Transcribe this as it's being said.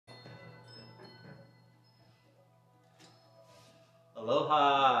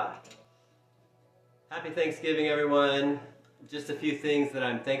Aloha! Happy Thanksgiving, everyone. Just a few things that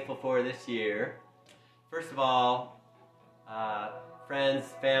I'm thankful for this year. First of all,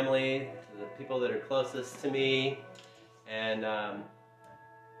 friends, family, the people that are closest to me, and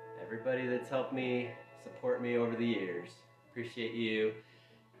everybody that's helped me, support me over the years. Appreciate you.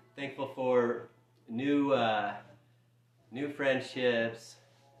 Thankful for new friendships,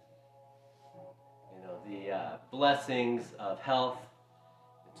 the blessings of health,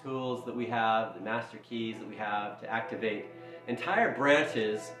 the tools that we have, the master keys that we have to activate entire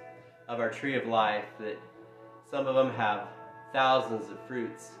branches of our tree of life, that some of them have thousands of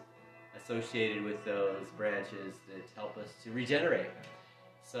fruits associated with those branches that help us to regenerate.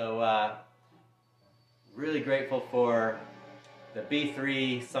 So really grateful for the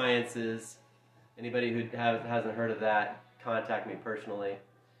B3 Sciences. Anybody who hasn't heard of that, contact me personally.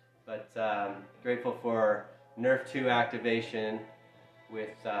 But grateful for Nerve2 activation with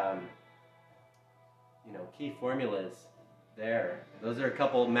key formulas there. Those are a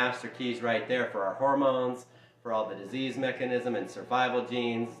couple master keys right there for our hormones, for all the disease mechanism and survival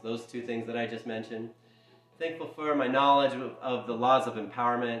genes, those two things that I just mentioned. Thankful for my knowledge of the laws of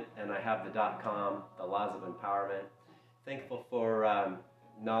empowerment, and I have the .com, the laws of empowerment. Thankful for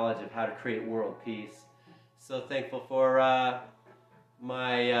knowledge of how to create world peace. So thankful for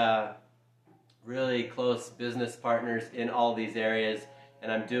my really close business partners in all these areas,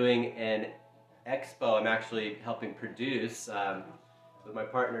 and I'm doing an expo I'm actually helping produce with my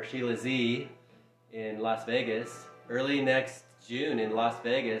partner Sheila Z in Las Vegas. Early next June in Las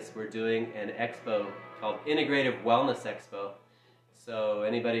Vegas, we're doing an expo called Integrative Wellness Expo. So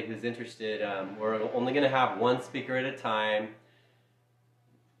anybody who's interested, we're only going to have one speaker at a time,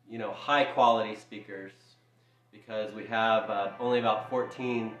 high quality speakers, because we have only about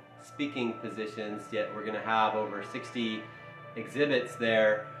 14 speaking positions, yet we're going to have over 60 exhibits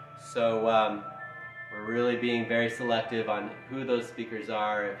there. So we're really being very selective on who those speakers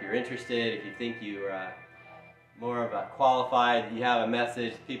are. If you're interested, if you think you're more of a qualified, you have a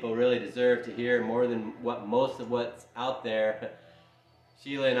message people really deserve to hear more than most of what's out there.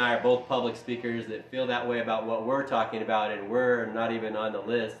 Sheila and I are both public speakers that feel that way about what we're talking about, and we're not even on the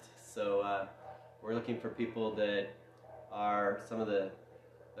list. So we're looking for people that are some of the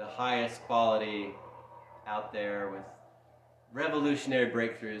highest quality out there with revolutionary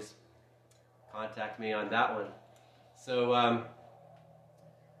breakthroughs. Contact me on that one. So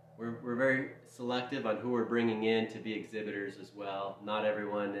we're very selective on who we're bringing in to be exhibitors as well. Not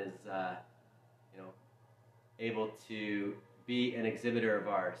everyone is able to be an exhibitor of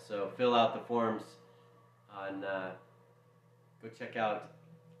ours. So fill out the forms on go check out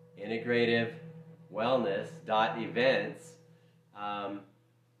Integrative Wellness.events.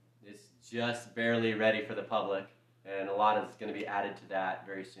 It's just barely ready for the public, and a lot is going to be added to that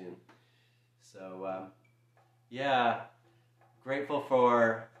very soon. So yeah, grateful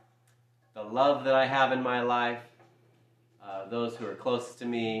for the love that I have in my life, those who are closest to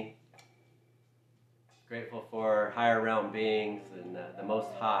me. Grateful for higher realm beings and the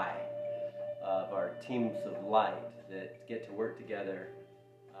Most High of our teams of light that get to work together.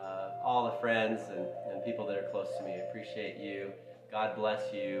 All the friends and people that are close to me, appreciate you. God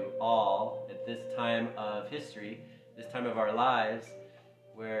bless you all at this time of history, this time of our lives,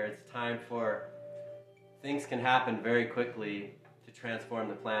 where it's time for things can happen very quickly to transform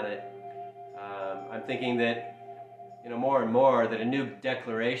the planet. I'm thinking that more and more that a new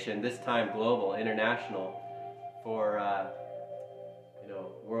declaration, this time global, international, for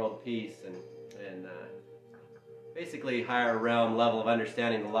world peace and basically higher realm level of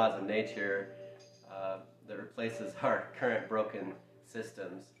understanding the laws of nature that replaces our current broken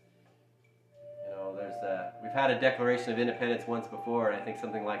systems. We've had a Declaration of Independence once before, and I think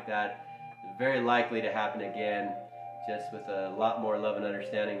something like that is very likely to happen again, just with a lot more love and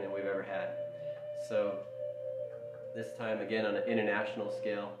understanding than we've ever had. So this time again on an international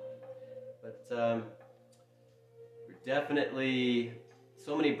scale. But we're definitely,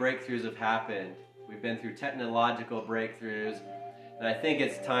 so many breakthroughs have happened. We've been through technological breakthroughs, and I think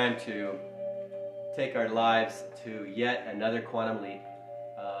it's time to take our lives to yet another quantum leap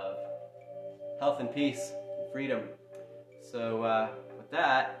of health and peace and freedom. So with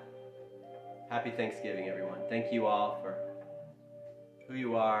that, happy Thanksgiving, everyone. Thank you all for who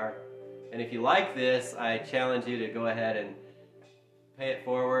you are. And if you like this, I challenge you to go ahead and pay it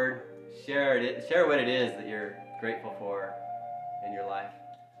forward, share what it is that you're grateful for in your life.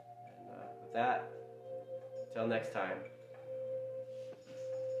 And with that, until next time.